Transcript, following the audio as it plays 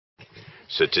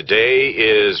So today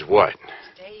is what?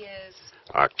 Today is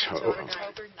October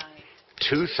October 9th.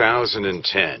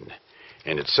 2010.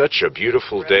 And it's such a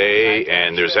beautiful day,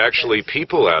 and there's actually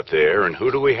people out there. And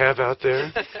who do we have out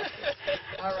there?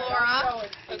 Laura.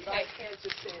 Okay.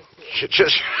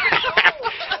 Just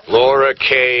Laura,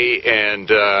 Kay, and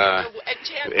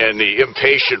the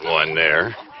impatient one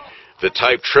there, the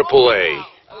type AAA.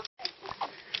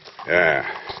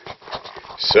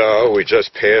 So we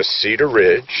just passed Cedar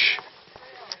Ridge,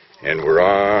 and we're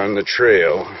on the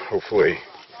trail, hopefully.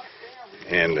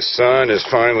 And the sun is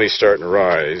finally starting to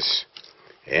rise,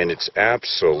 and it's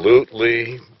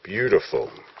absolutely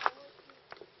beautiful.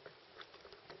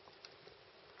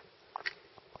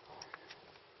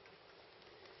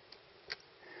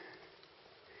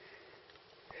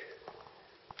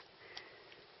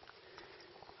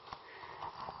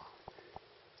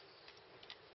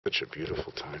 Such a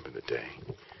beautiful time of the day.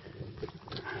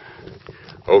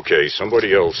 Okay,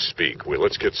 somebody else speak. Well,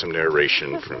 let's get some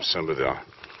narration from some of the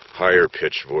higher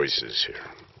pitched voices here.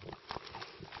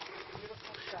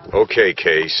 Okay,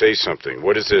 Kay, say something.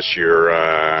 What is this, your...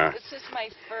 This is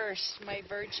my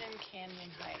Virgin Canyon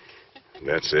hike.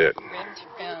 That's it. Rim to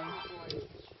rim.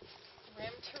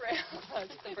 Rim to rim.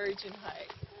 That's the Virgin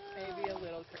hike. Maybe a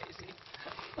little crazy.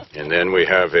 And then we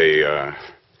have a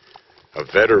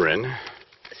veteran.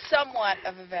 Somewhat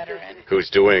of a veteran. Who's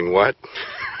doing what?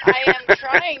 I am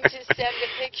trying to send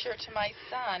a picture to my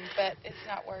son, but it's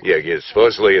not working. Yeah,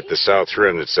 supposedly at the South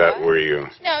Rim, that's that where you...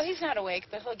 No, he's not awake,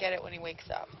 but he'll get it when he wakes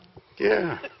up.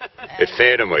 Yeah. At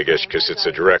Phantom, I guess, because it's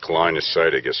a direct line of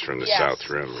sight, I guess, from the South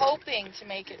Rim. Hoping to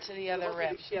make it to the other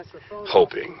rim.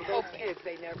 Hoping. Hoping.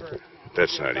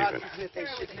 That's not even.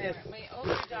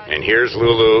 And here's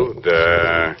Lulu.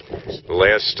 The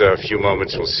last few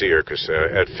moments we'll see her, because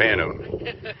at Phantom,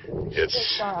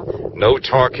 it's no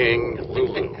talking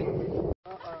Lulu.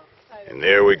 And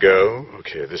there we go.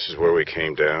 Okay, this is where we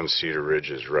came down. Cedar Ridge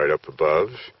is right up above.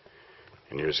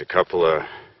 And here's a couple of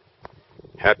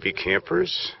happy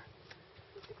campers.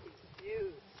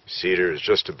 Cedar is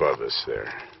just above us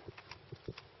there.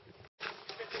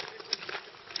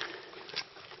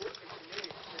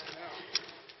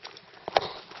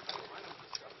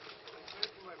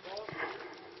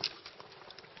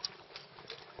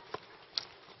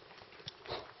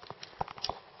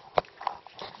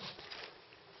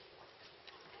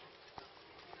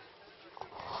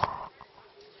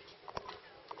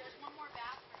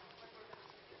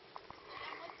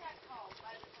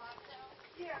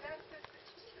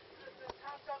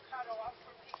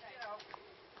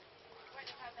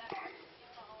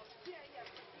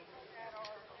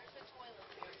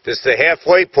 This is the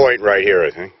halfway point right here,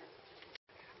 I think.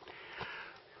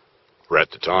 We're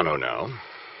at the Tonto now.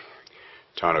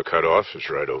 Tonto Cutoff is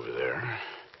right over there,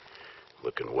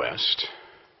 looking west.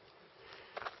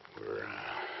 We're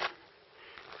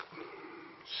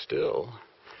still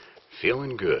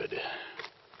feeling good.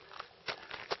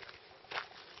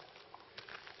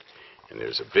 And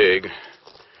there's a big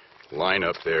line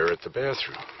up there at the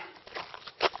bathroom.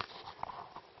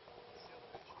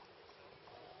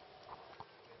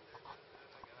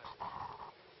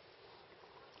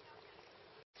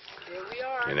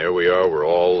 And there we are. We're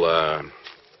all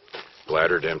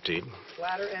bladdered emptied.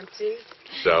 Bladder empty.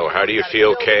 So how do you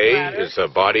feel, Kay? Is the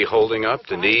body holding up?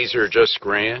 The knees are just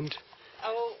grand?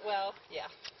 Oh, well, yeah.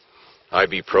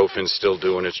 Ibuprofen still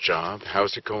doing its job.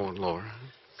 How's it going, Laura?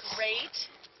 Great.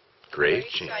 Great.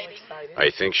 Very exciting. I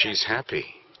think she's happy.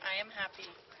 I am happy.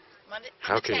 Monday,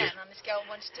 How can 10 you? on the scale of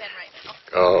 1 to 10 right now.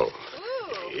 Oh,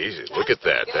 Ooh, easy. Look at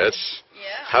that. good. That's...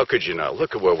 Yeah. How could you not?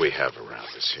 Look at what we have around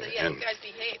us here. So, yeah, And you guys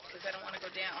behave because I don't want to go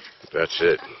down. that's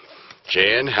it.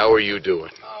 Jan, how are you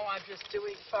doing? Oh, I'm just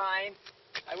doing fine.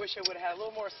 I wish I would have had a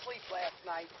little more sleep last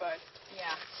night, but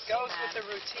Yeah. goes with the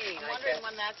routine. I'm wondering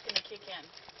when that's going to kick in.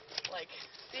 Like,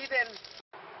 Stephen.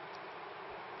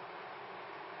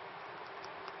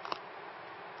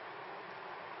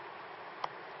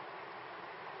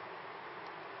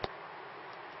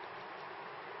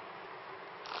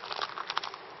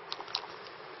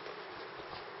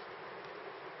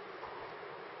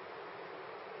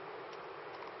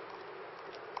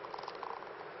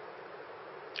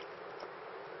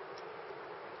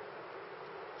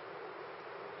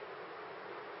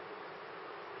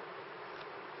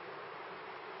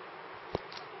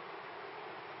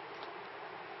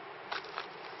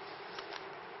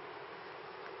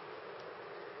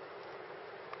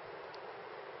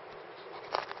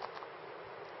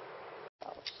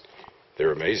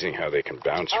 They're amazing how they can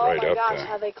bounce oh right my up. gosh,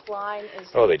 how they climb is...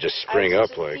 Oh, they just spring up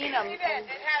I've like... seen them. It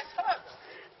has hooks.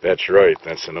 That's right.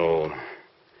 That's an old...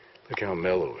 Look how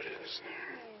mellow it is.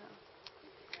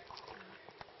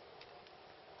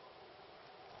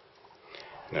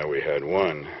 Now we had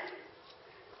one.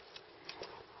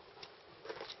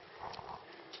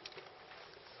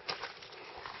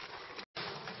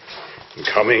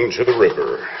 Coming to the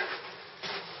river.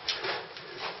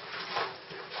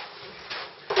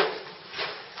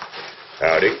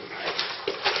 Howdy.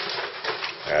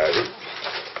 Howdy.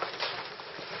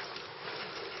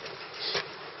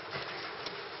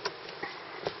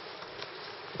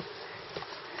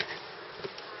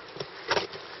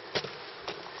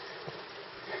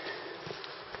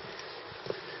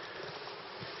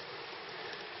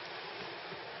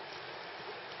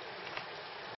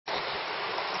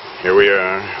 Here we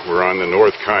are. We're on the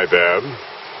North Kaibab,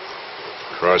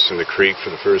 crossing the creek for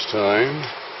the first time.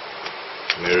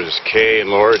 And there's Kay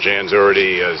and Laura. Jan's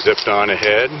already zipped on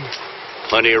ahead.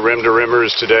 Plenty of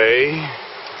rim-to-rimmers today.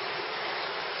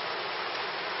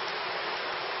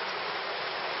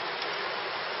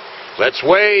 Let's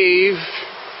wave.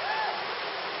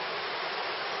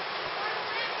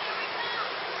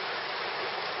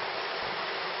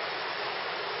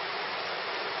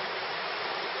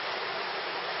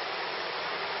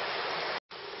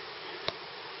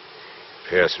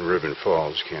 Passing Ribbon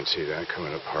Falls, can't see that,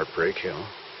 coming up Heartbreak Hill.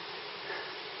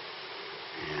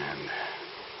 And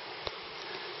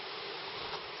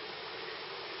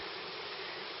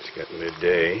it's getting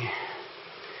midday,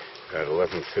 about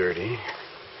 11:30,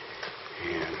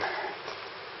 and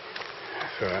I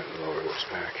thought Laura was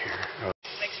back here. Oh.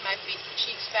 Makes my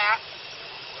cheeks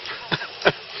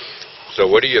fat. So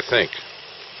what do you think?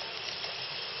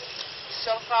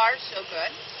 So far, so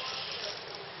good.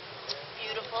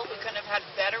 Beautiful. We couldn't have had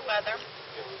better weather.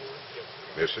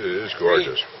 This is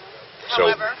gorgeous.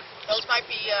 However, those might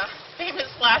be famous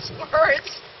last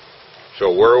words.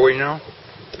 So where are we now?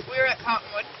 We're at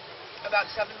Cottonwood, about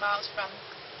 7 miles from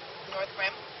North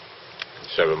Rim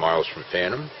 7 miles from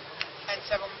Phantom. and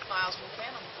 7 miles from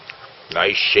Phantom.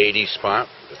 Nice shady spot,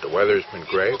 but the weather's been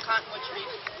great. Beautiful cottonwood trees.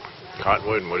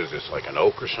 Cottonwood, and what is this, like an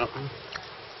oak or something?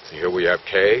 Here we have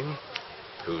Kay,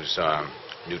 who's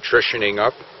nutritioning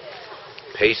up,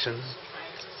 pacing.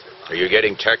 Are you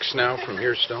getting texts now from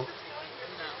here still?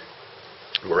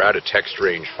 No. We're out of text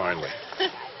range finally.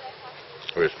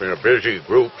 It's been a busy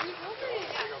group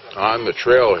on the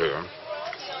trail here.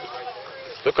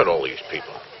 Look at all these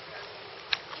people.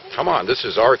 Come on, this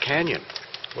is our canyon.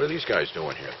 What are these guys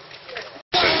doing here?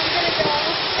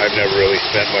 I've never really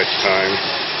spent much time.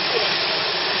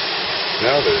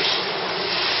 Now there's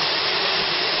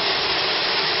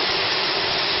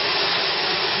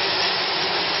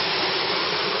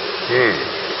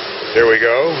Here we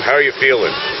go. How are you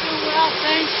feeling? Well,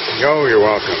 thanks. Oh, you're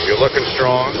welcome. You're looking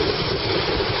strong.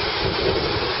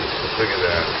 Look at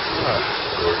that.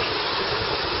 Ah, gorgeous.